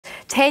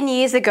10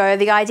 years ago,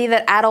 the idea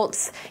that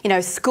adults,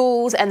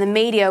 schools and the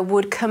media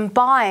would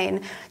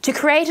combine to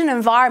create an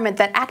environment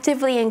that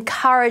actively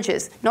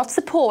encourages, not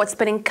supports,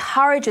 but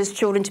encourages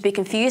children to be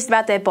confused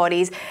about their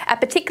bodies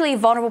at particularly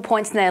vulnerable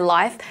points in their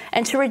life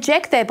and to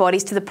reject their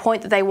bodies to the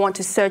point that they want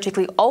to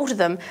surgically alter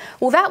them,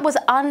 well, that was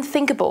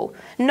unthinkable.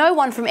 No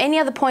one from any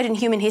other point in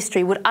human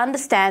history would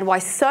understand why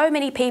so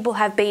many people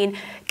have been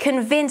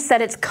convinced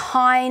that it's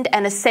kind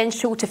and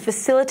essential to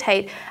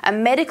facilitate a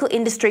medical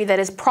industry that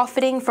is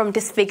profiting from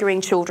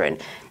disfiguring children.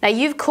 Now,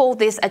 you've called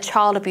this a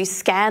child abuse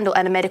scandal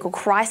and a medical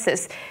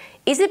crisis.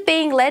 Is it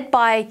being led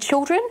by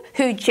children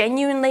who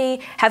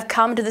genuinely have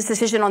come to this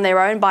decision on their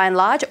own by and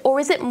large, or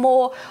is it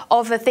more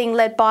of a thing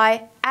led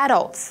by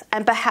adults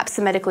and perhaps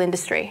the medical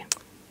industry?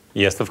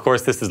 Yes, of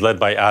course, this is led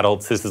by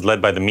adults. This is led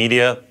by the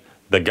media,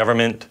 the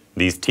government,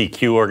 these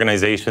TQ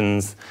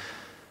organizations.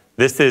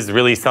 This is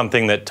really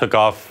something that took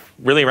off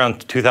really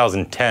around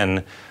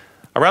 2010,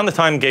 around the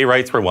time gay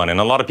rights were won. And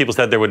a lot of people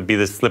said there would be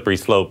this slippery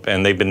slope,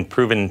 and they've been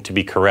proven to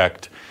be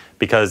correct,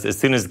 because as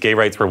soon as gay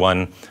rights were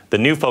won, the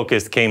new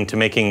focus came to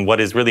making what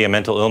is really a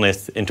mental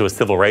illness into a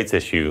civil rights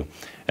issue.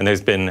 And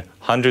there's been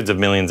hundreds of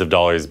millions of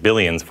dollars,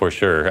 billions for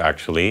sure,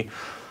 actually,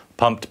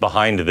 pumped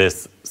behind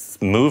this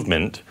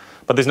movement.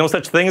 But there's no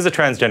such thing as a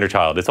transgender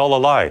child. It's all a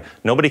lie.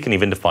 Nobody can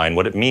even define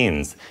what it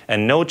means.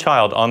 And no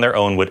child on their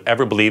own would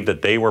ever believe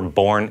that they were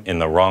born in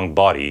the wrong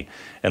body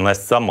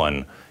unless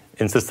someone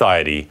in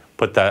society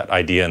put that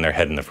idea in their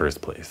head in the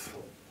first place.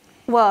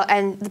 Well,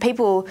 and the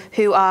people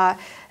who are,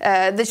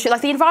 the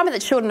environment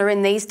that children are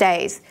in these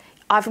days,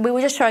 we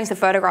were just showing some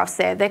photographs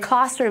there. Their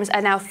classrooms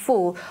are now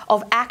full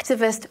of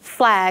activist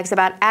flags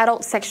about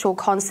adult sexual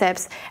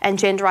concepts and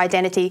gender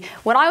identity.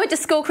 When I went to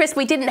school, Chris,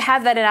 we didn't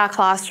have that in our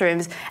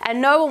classrooms,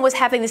 and no one was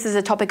having this as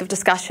a topic of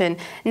discussion.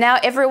 Now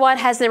everyone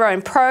has their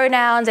own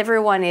pronouns.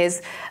 Everyone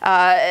is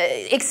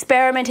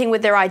experimenting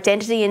with their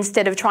identity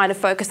instead of trying to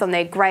focus on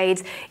their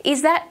grades.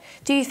 Is that,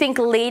 do you think,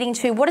 leading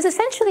to what is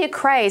essentially a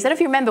craze? I don't know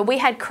if you remember, we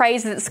had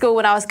crazes at school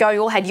when I was going. We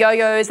all had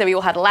yo-yos, then we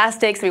all had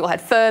elastics, we all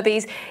had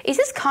Furbies. Is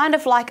this kind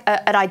of like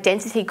an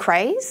identity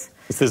craze?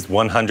 This is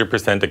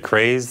 100% a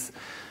craze.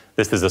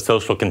 This is a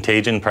social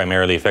contagion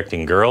primarily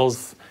affecting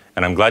girls.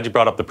 And I'm glad you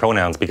brought up the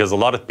pronouns, because a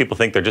lot of people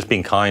think they're just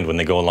being kind when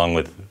they go along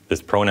with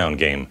this pronoun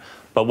game.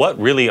 But what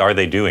really are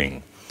they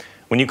doing?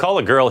 When you call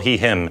a girl he,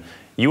 him,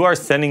 you are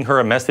sending her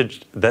a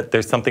message that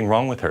there's something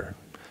wrong with her,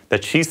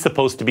 that she's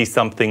supposed to be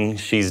something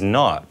she's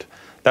not.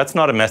 That's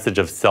not a message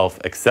of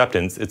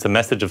self-acceptance, it's a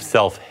message of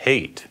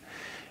self-hate.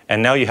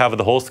 And now you have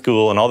the whole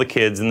school and all the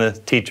kids and the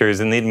teachers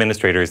and the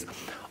administrators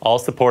all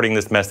supporting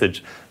this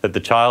message that the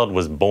child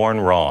was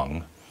born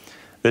wrong.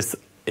 This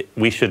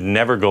we should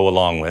never go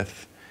along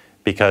with,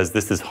 because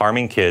this is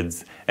harming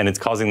kids and it's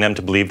causing them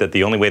to believe that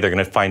the only way they're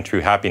going to find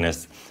true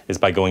happiness is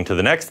by going to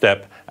the next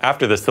step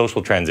after the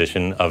social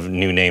transition of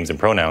new names and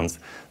pronouns.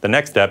 The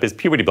next step is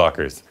puberty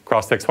blockers,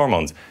 cross-sex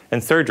hormones,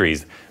 and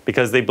surgeries,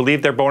 because they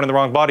believe they're born in the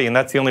wrong body and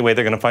that's the only way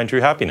they're going to find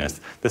true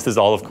happiness. This is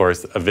all, of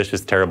course, a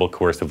vicious, terrible,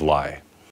 coercive lie.